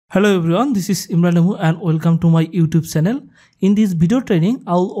Hello everyone, this is Imran and welcome to my YouTube channel. In this video training,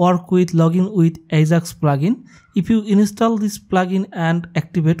 I'll work with login with Ajax plugin. If you install this plugin and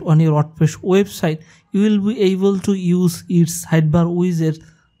activate on your WordPress website, you will be able to use its sidebar widget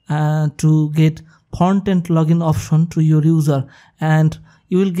to get front-end login option to your user, and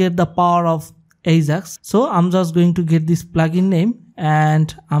you will get the power of Ajax. So I'm just going to get this plugin name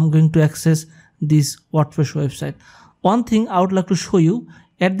and I'm going to access this WordPress website. One thing I would like to show you.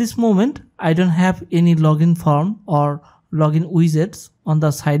 At this moment, I don't have any login form or login widgets on the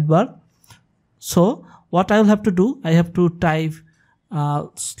sidebar. So what I will have to do, I have to type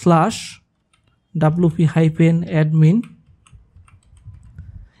 /wp-admin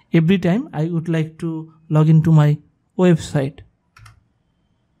every time I would like to log into my website.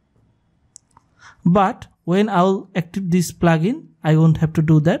 But when I'll activate this plugin, I won't have to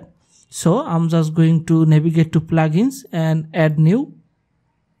do that. So I'm just going to navigate to plugins and add new.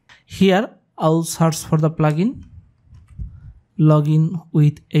 Here I'll search for the plugin login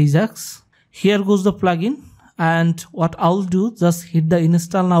with Ajax. Here goes the plugin, and what I'll do, just hit the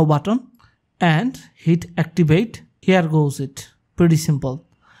install now button and hit activate. Here goes it. Pretty simple.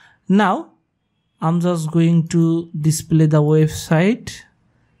 Now I'm just going to display the website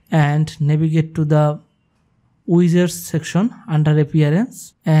and navigate to the widgets section under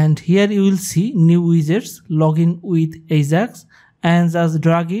appearance, and here you will see new widgets login with Ajax, and just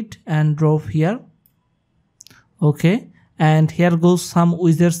drag it and drop here. Okay, and here goes some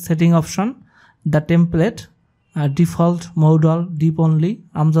widget setting option. The template, default, modal, deep only.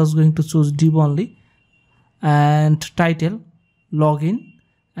 I'm just going to choose deep only, and title, login,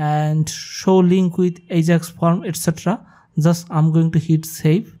 and show link with Ajax form, etc. Just I'm going to hit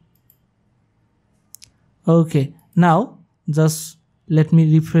save. Okay, now just let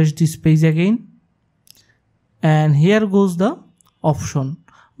me refresh this page again, and here goes the option.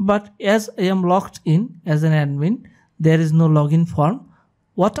 But as I am logged in as an admin, there is no login form.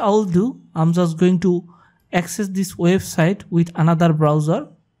 What I'll do, I'm just going to access this website with another browser.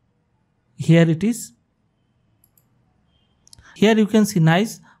 Here it is. Here you can see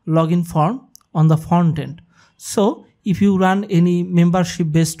nice login form on the front end. So if you run any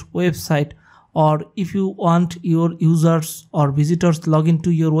membership based website, or if you want your users or visitors log into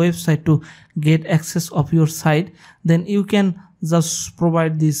your website to get access of your site, then you can just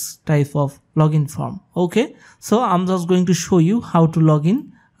provide this type of login form. Okay, so I'm just going to show you how to log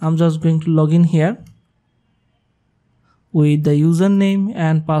in. I'm just going to log in here with the username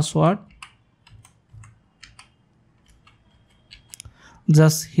and password.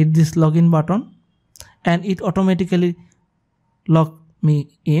 Just hit this login button and it automatically logged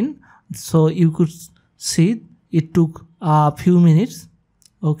me in. So you could see it took a few minutes.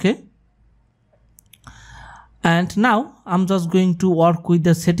 Okay, and now I'm just going to work with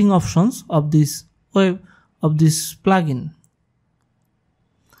the setting options of this plugin.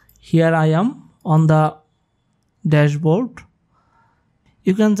 Here I am on the dashboard.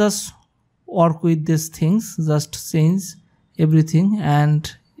 You can just work with these things, just change everything, and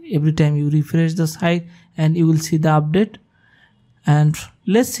every time you refresh the site and you will see the update. And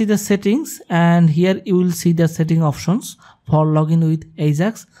let's see the settings, and here you will see the setting options for login with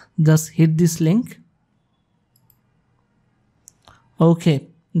Ajax. Just hit this link. Okay,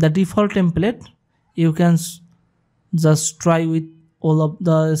 the default template, you can just try with all of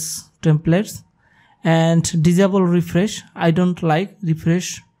those templates, and disable refresh. I don't like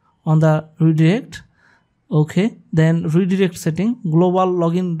refresh on the redirect. Okay, then redirect setting, global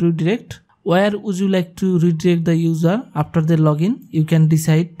login redirect. Where would you like to redirect the user after the login? You can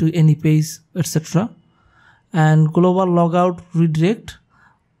decide to any page, etc. And global logout redirect.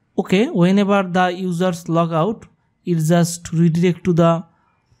 Okay, whenever the users log out, it just redirect to the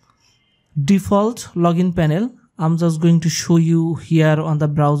default login panel. I'm just going to show you here on the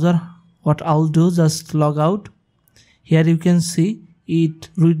browser. What I'll do, just log out. Here you can see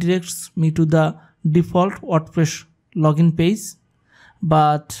it redirects me to the default WordPress login page.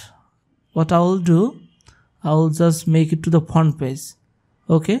 But what I will do, I will just make it to the front page.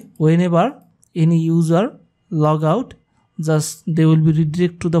 Okay, whenever any user log out, just they will be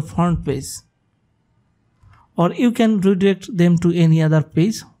redirected to the front page, or you can redirect them to any other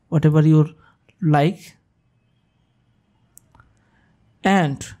page, whatever you like.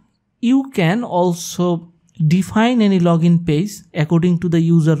 And you can also define any login page according to the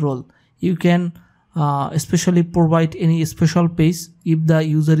user role. You can especially provide any special page if the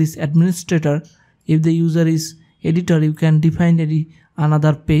user is administrator. If the user is editor, you can define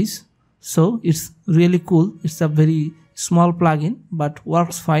another page. So it's really cool. It's a very small plugin but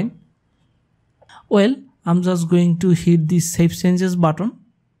works fine. Well, I'm just going to hit the save changes button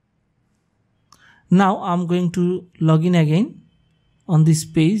Now I'm going to log in again on this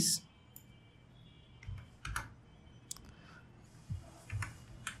page.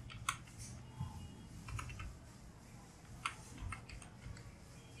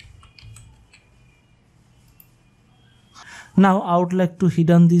 Now I would like to hit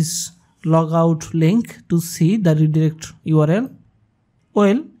on this logout link to see the redirect URL.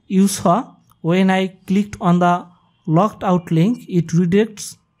 Well, you saw when I clicked on the logged out link, it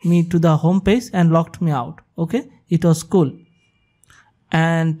redirects me to the home page and locked me out. Okay, it was cool,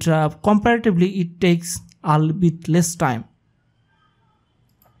 and comparatively it takes a little bit less time.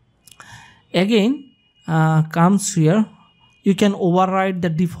 Again, comes here, you can override the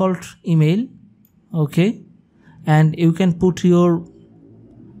default email. Okay, and you can put your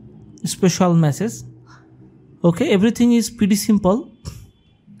special message. Okay, everything is pretty simple.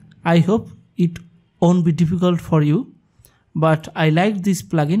 I hope it won't be difficult for you, but I like this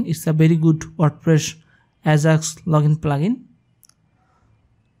plugin. It's a very good WordPress Ajax login plugin.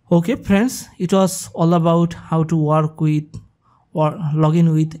 Okay friends, it was all about how to work with or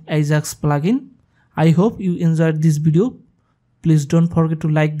login with Ajax plugin. I hope you enjoyed this video. Please don't forget to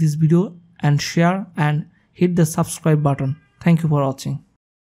like this video and share and hit the subscribe button. Thank you for watching.